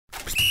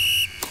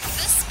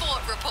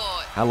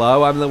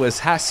Hello, I'm Lewis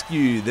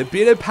Haskew. The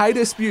bitter pay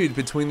dispute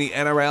between the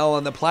NRL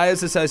and the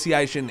Players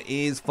Association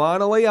is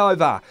finally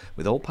over,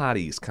 with all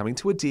parties coming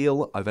to a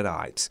deal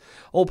overnight.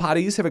 All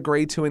parties have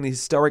agreed to an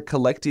historic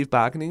collective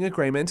bargaining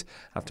agreement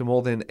after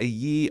more than a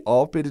year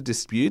of bitter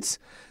disputes.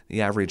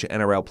 The average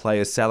NRL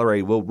player's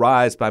salary will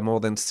rise by more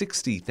than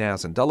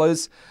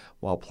 $60,000,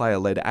 while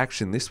player-led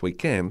action this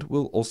weekend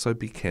will also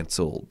be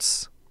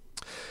cancelled.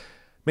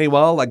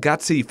 Meanwhile, a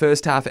gutsy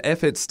first-half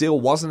effort still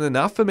wasn't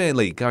enough for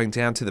Manly, going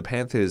down to the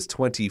Panthers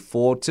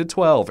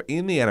 24-12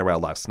 in the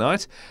NRL last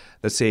night.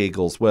 The Sea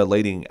Eagles were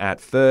leading at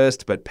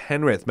first, but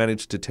Penrith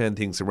managed to turn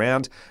things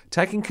around,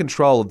 taking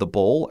control of the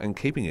ball and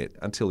keeping it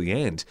until the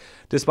end.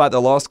 Despite the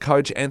loss,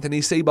 coach Anthony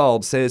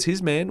Seibold says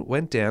his men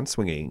went down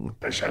swinging.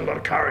 They showed a lot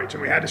of courage,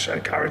 and we had to show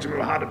courage, and we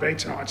were hard to beat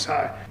tonight.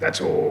 So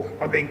that's all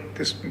I think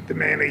the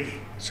Manly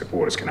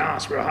supporters can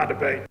ask. We were hard to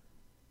beat.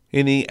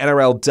 In the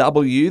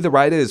NRLW, the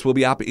Raiders will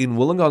be up in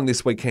Wollongong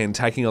this weekend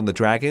taking on the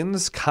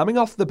Dragons. Coming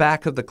off the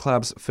back of the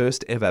club's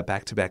first ever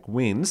back-to-back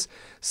wins,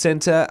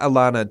 centre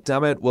Alana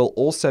Dummett will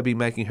also be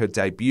making her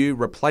debut,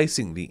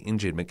 replacing the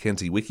injured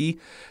Mackenzie Wickie.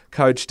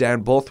 Coach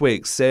Dan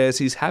Borthwick says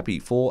he's happy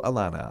for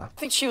Alana. I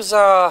think she was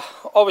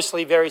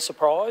obviously very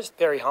surprised,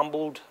 very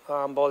humbled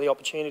by the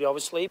opportunity,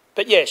 obviously.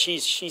 But yeah,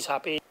 she's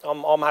happy.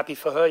 I'm happy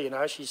for her, you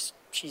know. She's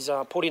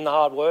put in the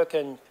hard work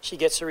and she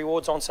gets the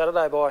rewards on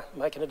Saturday by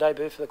making a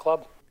debut for the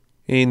club.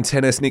 In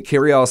tennis, Nick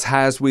Kyrgios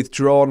has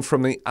withdrawn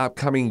from the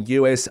upcoming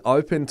US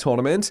Open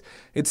tournament.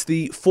 It's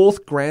the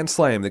fourth Grand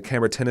Slam the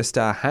Canberra tennis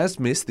star has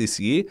missed this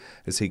year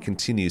as he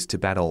continues to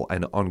battle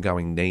an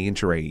ongoing knee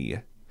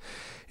injury.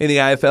 In the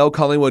AFL,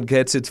 Collingwood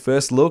gets its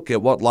first look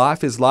at what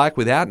life is like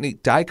without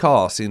Nick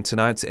Daicos in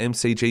tonight's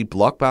MCG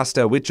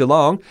blockbuster with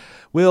Geelong.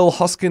 Will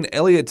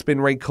Hoskin-Elliott's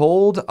been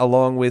recalled,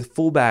 along with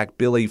fullback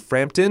Billy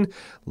Frampton.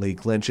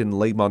 League legend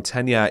Lee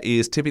Montagna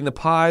is tipping the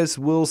Pies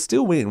will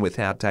still win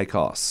without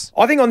Daicos.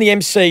 I think on the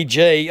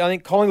MCG, I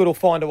think Collingwood will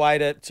find a way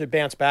to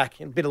bounce back.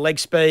 A bit of leg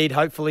speed,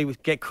 hopefully we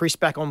get Chris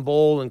back on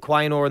ball and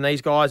Quaynor and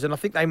these guys. And I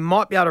think they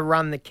might be able to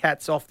run the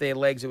Cats off their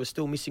legs, who are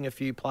still missing a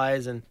few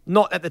players and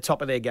not at the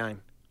top of their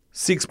game.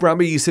 6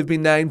 Brumbies have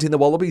been named in the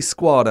Wallaby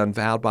squad,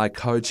 unveiled by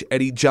coach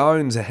Eddie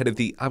Jones ahead of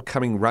the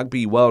upcoming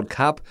Rugby World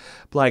Cup.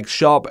 Blake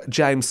Shop,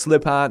 James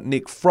Slipper,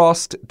 Nick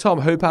Frost,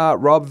 Tom Hooper,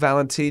 Rob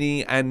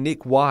Valentini and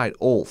Nick White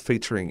all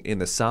featuring in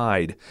the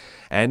side.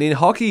 And in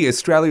hockey,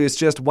 Australia is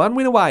just one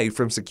win away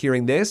from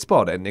securing their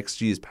spot at next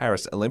year's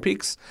Paris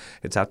Olympics.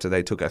 It's after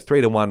they took a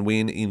 3-1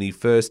 win in the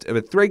first of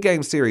a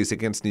 3-game series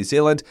against New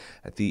Zealand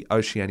at the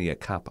Oceania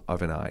Cup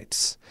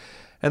overnight.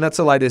 And that's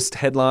the latest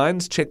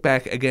headlines. Check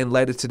back again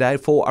later today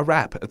for a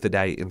wrap of the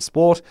day in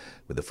sport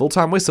with a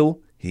full-time whistle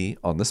here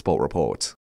on the Sport Report.